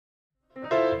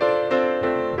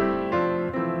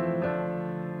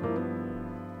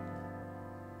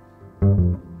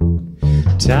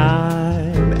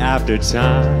Time after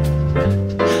time,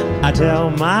 I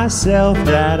tell myself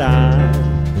that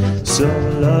I'm so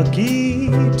lucky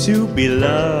to be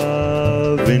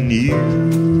loving you.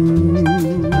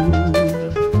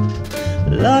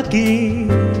 Lucky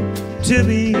to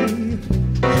be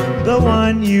the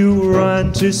one you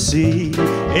run to see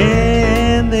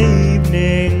in the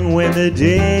evening when the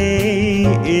day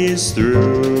is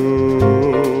through.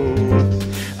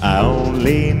 I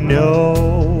only know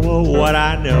what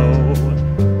I know,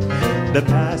 the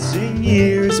passing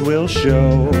years will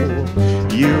show.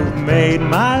 You've made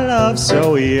my love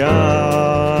so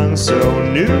young, so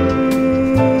new.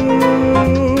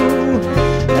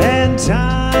 And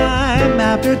time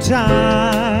after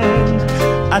time,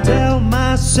 I tell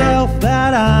myself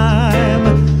that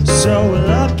I'm so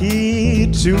lucky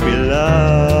to be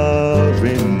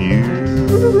loving you.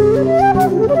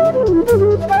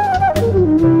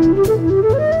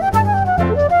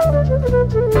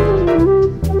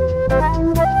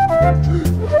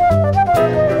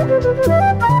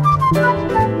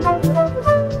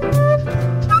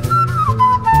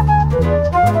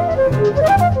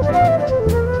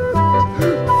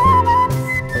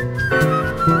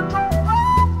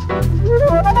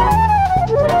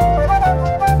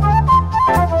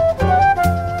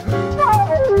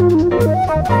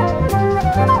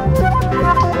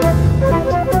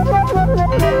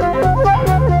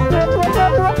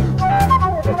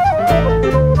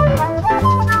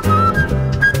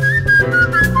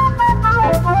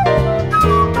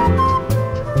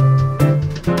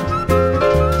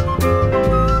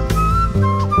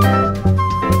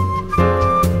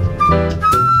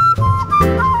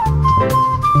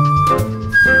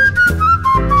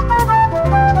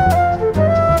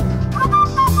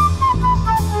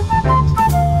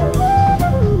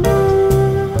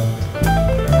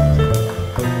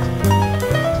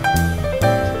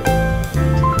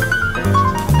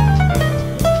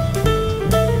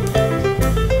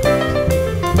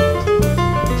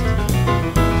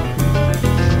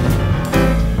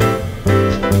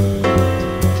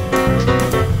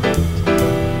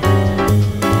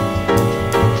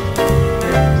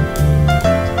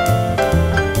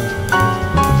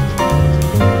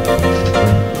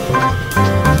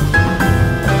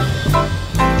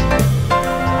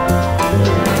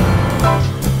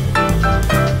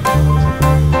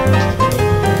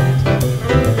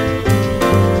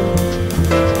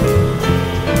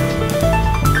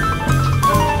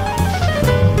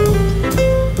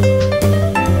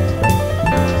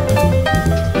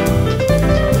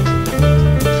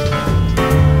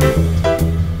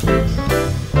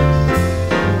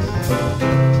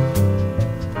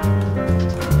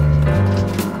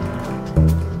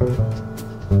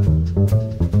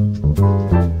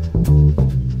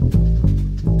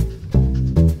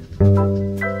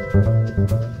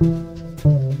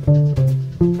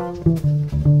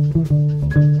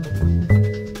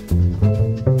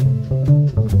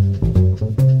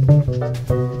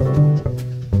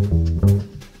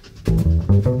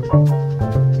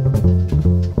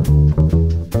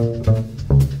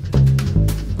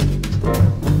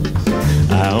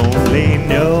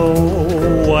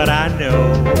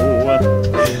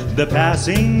 The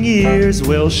passing years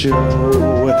will show.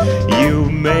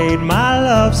 You made my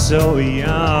love so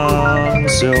young,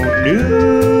 so new.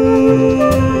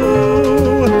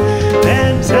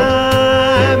 And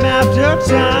time after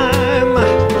time,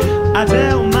 I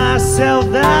tell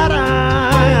myself that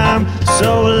I'm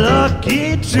so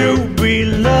lucky to be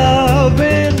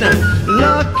loving,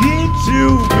 lucky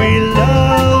to be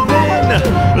loving,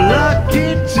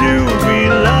 lucky to be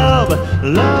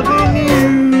loving you.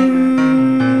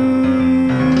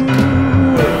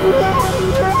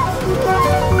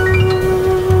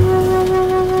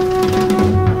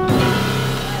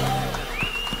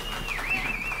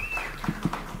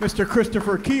 Mr.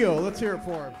 Christopher Keel, let's hear it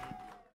for him.